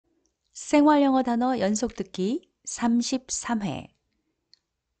생활영어 단어 연속 듣기 33회.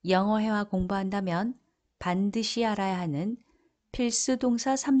 영어회화 공부한다면 반드시 알아야 하는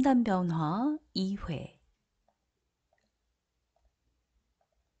필수동사 3단 변화 2회.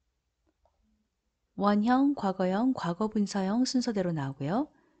 원형, 과거형, 과거분사형 순서대로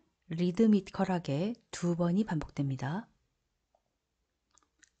나오고요. 리드미컬하게 2번이 반복됩니다.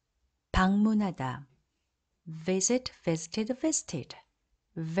 방문하다. visit, visited, visited.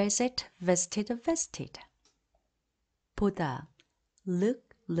 visit, visited, visited. 보다.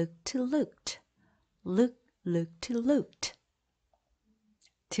 look, looked, looked. look, looked, looked.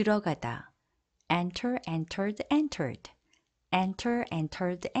 들어가다. enter, entered, entered. enter,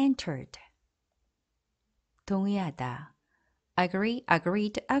 entered, entered. 동의하다. agree,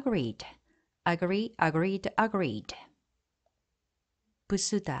 agreed, agreed. agree, agreed, agreed.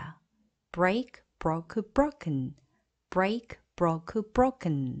 부수다. break, broke, broken. break, broke,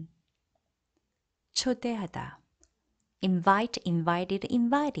 broken. 초대하다. invite, invited,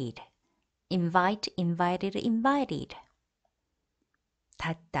 invited. invite, invited, invited.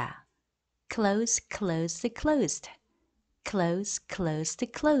 닫다. close, closed, closed. close, closed,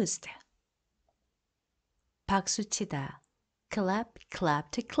 closed. 박수치다. clap,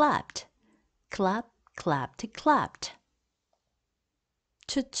 clapped, clapped. clap, clapped, clapped.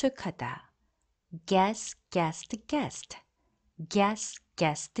 추측하다. guess, guessed, guessed. guess,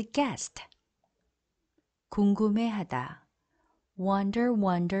 guessed, guessed. 궁금해하다. wonder,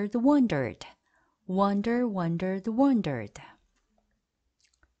 wondered, wondered. wonder, wondered, wondered.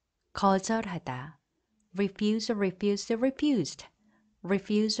 거절하다. refuse, refused, refused.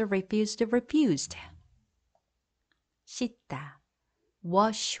 refuse, refused, refused. 씻다.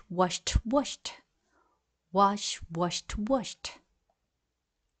 wash, washed, washed. wash, washed, washed.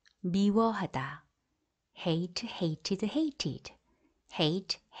 미워하다. hate, hated, hated.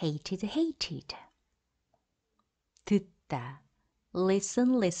 hate, hated, hated. 듣다.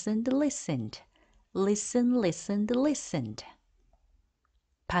 listen, listened, listened. listen, listened, listened.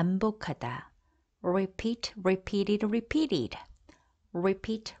 반복하다. repeat, repeated, repeated.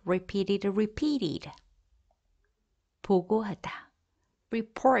 repeat, repeated, repeated. 보고하다.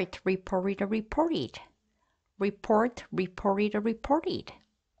 report, reported, reported. report, reported, reported.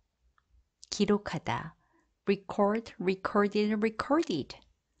 기록하다. record, recorded, recorded.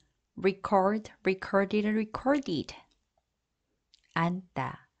 record, recorded, recorded.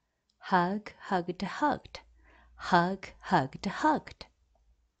 앉다. hug, hugged, hugged. hug, hugged, hugged.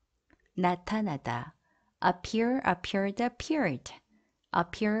 나타나다. appear, appeared, appeared.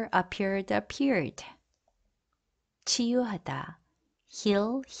 appear, appeared, appeared. 치유하다.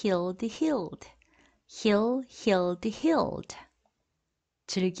 heal, healed, healed. heal, healed, healed.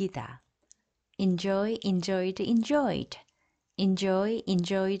 즐기다. enjoy, enjoyed, enjoyed. enjoy,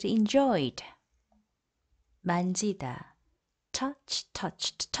 enjoyed, enjoyed. 만지다. touch,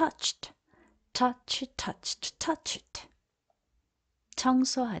 touched, touched. touch, touched, touched.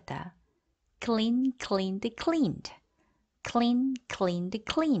 청소하다. clean, cleaned, cleaned. clean, cleaned,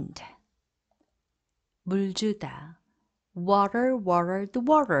 cleaned. 물 주다. water, watered,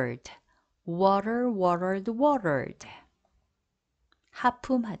 watered. water, watered, watered.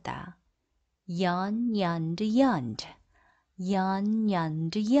 하품하다. yawn, yawned, yawned. yawn,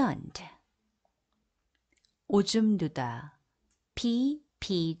 yawned, yawned. 오줌 두다. pee,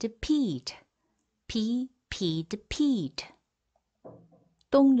 peed, peed. pee, peed, peed.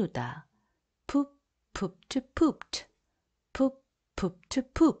 똥 누다. poop, pooped, pooped. poop,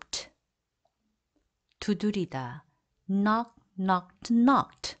 pooped, pooped. 두드리다. knock, knocked,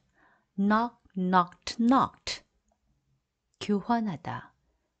 knocked. knock, knocked, knocked. 교환하다.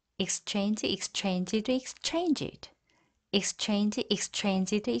 exchange, exchanged, exchanged. exchange,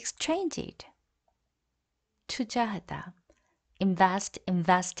 exchanged, exchanged. 투자하다. invest,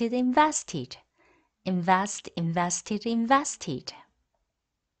 invested, invested. invest, invested, invested.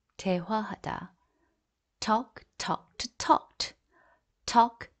 대화하다. talk, talked, talked.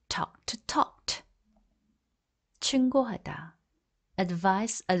 talk, talked, talked. 충고하다.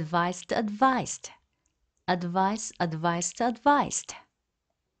 advice, advised, advised. advice, advised, advised.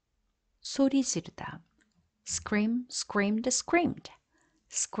 소리 지르다. scream, screamed, screamed.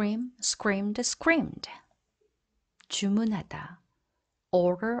 scream, screamed, screamed. 주문하다.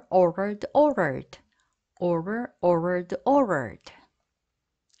 order, ordered, ordered. order, ordered, ordered.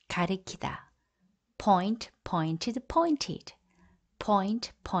 가리키다. point, pointed, pointed.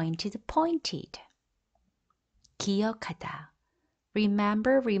 point, pointed, pointed. 기억하다.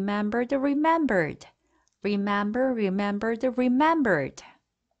 remember, remembered, remembered. remember, remembered, remembered.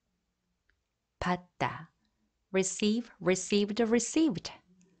 받다. receive, received, received.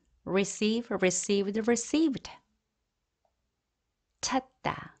 receive, received, received.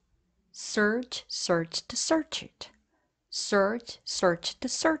 찾다, search, searched, searched. search, searched,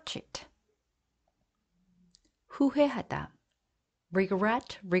 searched. 후회하다,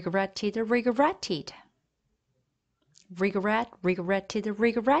 regret, regretted, regretted. regret, regretted,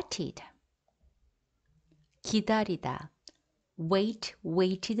 regretted. 기다리다, wait,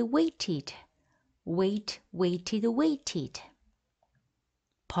 waited, waited. wait, waited, waited.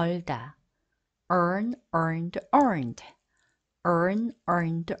 벌다, earn, earned, earned. earn,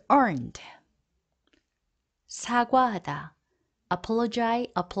 earned, earned. 사과하다, apologize,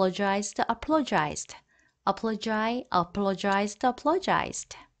 apologized, apologized. apologize, apologized,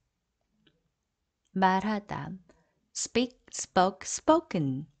 apologized. 말하다, speak, spoke,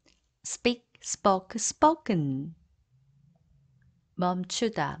 spoken. speak, spoke, spoken.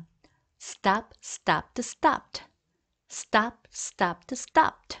 멈추다, stop, stopped, stopped. stop, stopped,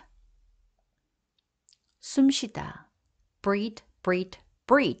 stopped. 숨쉬다, breathe, breathe,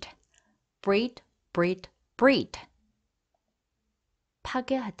 breathe. breathe, breathe, breathe.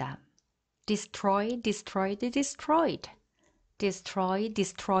 파괴하다, destroy, destroyed, destroyed. destroy,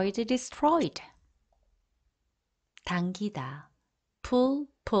 destroyed, destroyed. 당기다, pull,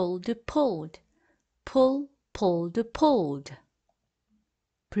 pulled, pulled. pull, pulled, pulled.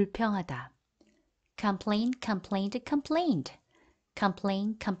 불평하다, complain, complained, complained.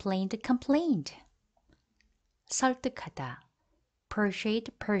 complain, complained, complained. 설득하다,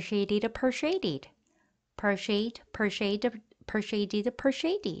 persuade, persuaded, persuaded. persuade, persuaded, persuaded,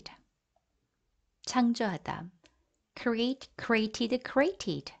 persuaded. 창조하다, create, created,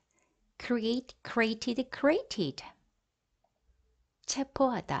 created. create, created, created.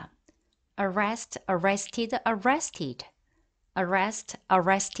 체포하다, arrest, arrested, arrested. arrest,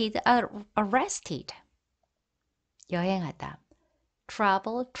 arrested, arrested. 여행하다,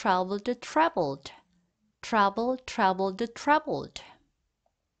 travel, traveled, traveled. travel, traveled, traveled.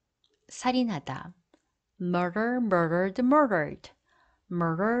 살인하다, murder, murdered, murdered.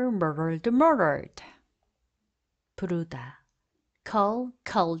 murder, murdered, murdered. 부르다, call,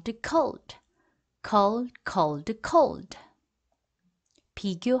 called, called. call, called, called.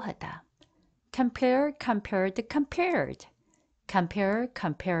 비교하다, compare, compared, compared. compare,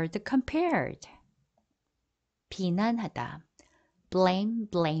 compared, compared. 비난하다, blame,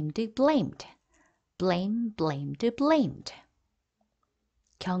 blamed, blamed. blame, blamed, blamed.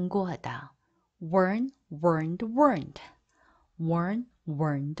 경고하다, warn, warned, warned. warn,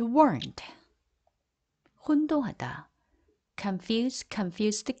 warned, warned. 혼동하다, confuse,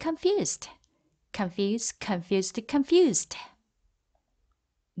 confused, confused. confuse, confused, confused.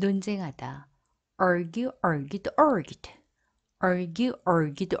 논쟁하다, argue, argued, argued. argue,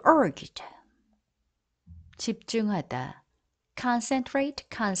 argued, argued. 집중하다, concentrate,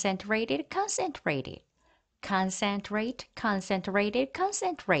 concentrated, concentrated. concentrate, concentrated,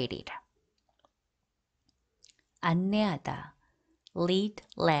 concentrated. 안내하다, lead,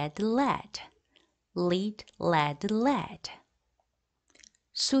 led, led. lead, led, led.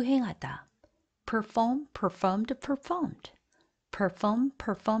 수행하다, perform, performed, performed. perform,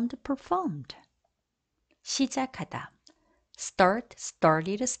 performed, performed. 시작하다, start,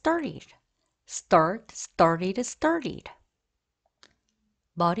 started, started. start, started, started.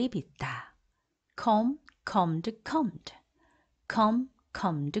 머리 빗다, comb, combed, combed. comb,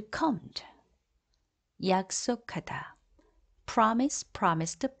 combed, combed. 약속하다, promise,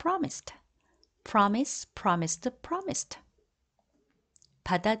 promised, promised. promise, promised, promised.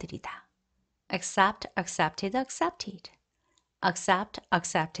 받아들이다, accept, accepted, accepted. accept,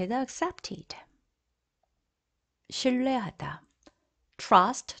 accepted, accepted. 신뢰하다,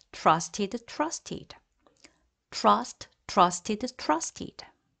 trust, trusted, trusted. trust, trusted, trusted.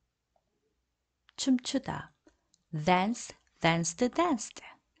 춤추다, dance, danced, danced.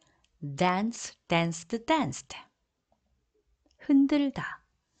 dance, danced, danced. 흔들다,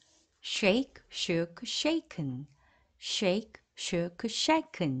 shake, shook, shaken. shake, shook,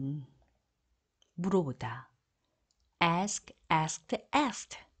 shaken. 물어보다, ask, asked,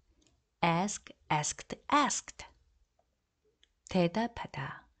 asked. ask, asked, asked.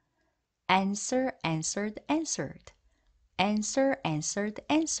 대답하다, answer, answered, answered. answer, answered,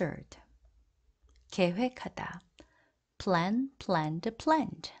 answered. 계획하다, plan, planned,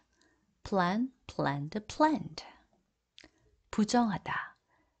 planned. plan, planned, planned. 부정하다,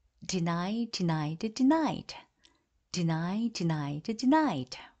 deny, denied, denied. deny, denied,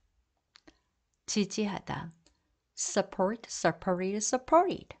 denied. 지지하다, support, supported,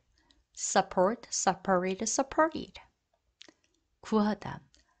 supported. support, supported, supported. 구하다,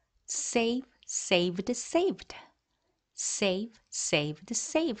 save, saved, saved. save, saved,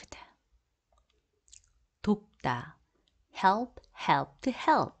 saved. 돕다, help, helped,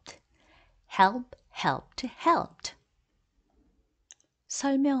 helped. help, helped, helped.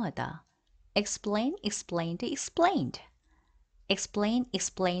 설명하다, explain, explained, explained. explain,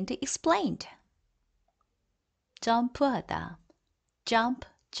 explained, explained. 점프하다, jump,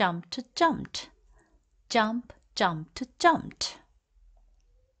 jumped, jumped. jump, jumped, jumped.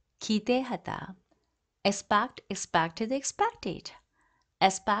 기대하다, expect, expected, expected.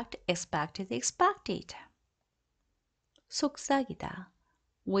 expect, expected, expected. 속삭이다,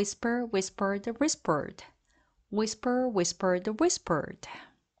 whisper, whispered, whispered. whisper, whispered, whispered.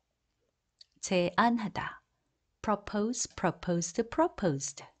 제안하다, propose, proposed,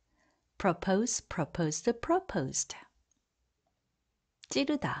 proposed. propose, proposed, proposed.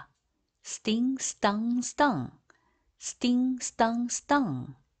 찌르다, sting, stung, stung. sting, stung,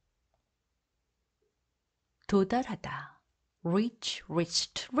 stung. 도달하다, reach,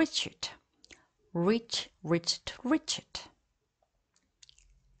 reached, reached. reach, reached, reached.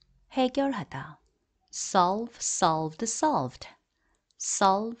 해결하다, solve, solved, solved.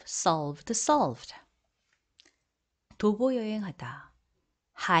 solve, solved, solved. 도보여행하다,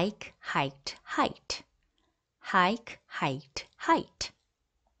 hike, hiked, hiked. hike, hiked, hiked.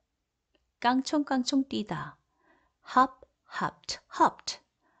 깡총깡총 뛰다, hop, hopped, hopped.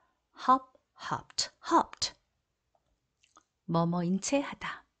 hop, hopped, hopped. 뭐뭐인 채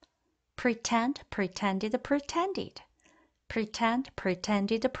하다, pretend, pretended, pretended. pretend,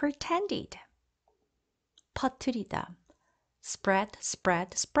 pretended, pretended. 퍼뜨리다, spread,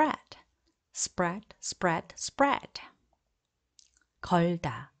 spread, spread. spread, spread, spread.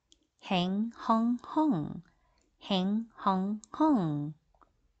 걸다, hang, hung, hung. hang, hung, hung.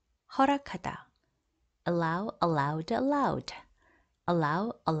 허락하다, allow, allowed, allowed.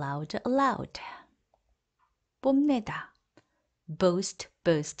 allow, allowed, allowed. 뽐내다, boast,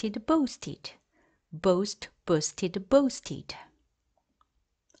 boasted, boasted. boast, boasted, boasted.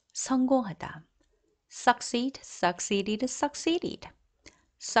 성공하다, succeed, succeeded, succeeded.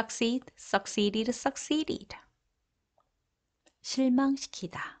 succeed, succeeded, succeeded.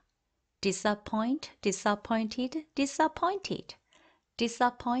 실망시키다, disappoint, disappointed, disappointed.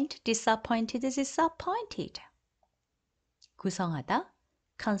 disappoint, disappointed, disappointed. 구성하다,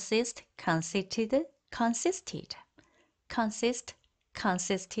 consist, consisted, consisted. consist,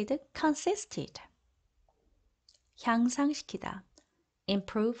 consisted, consisted. 향상시키다,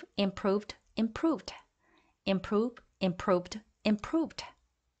 improve, improved, improved. improve, improved, improved.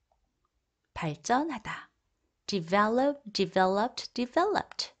 발전하다, develop, developed,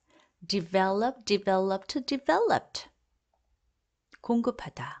 developed. develop, developed, developed.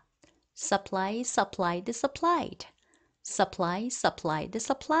 공급하다, supply, supplied, supplied. supply, supplied,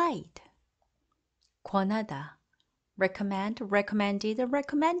 supplied. 권하다, recommend, recommended,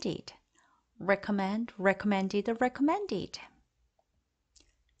 recommended. recommend, recommended, recommended.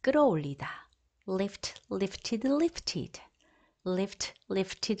 끌어올리다, lift, lifted, lifted. lift,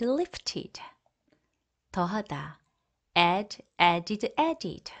 lifted, lifted. 더하다, add, added,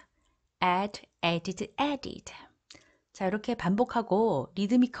 added. add, added, added. 자, 이렇게 반복하고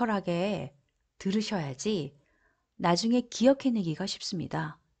리드미컬하게 들으셔야지 나중에 기억해내기가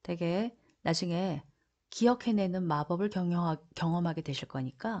쉽습니다. 되게 나중에 기억해내는 마법을 경험하게 되실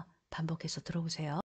거니까 반복해서 들어보세요.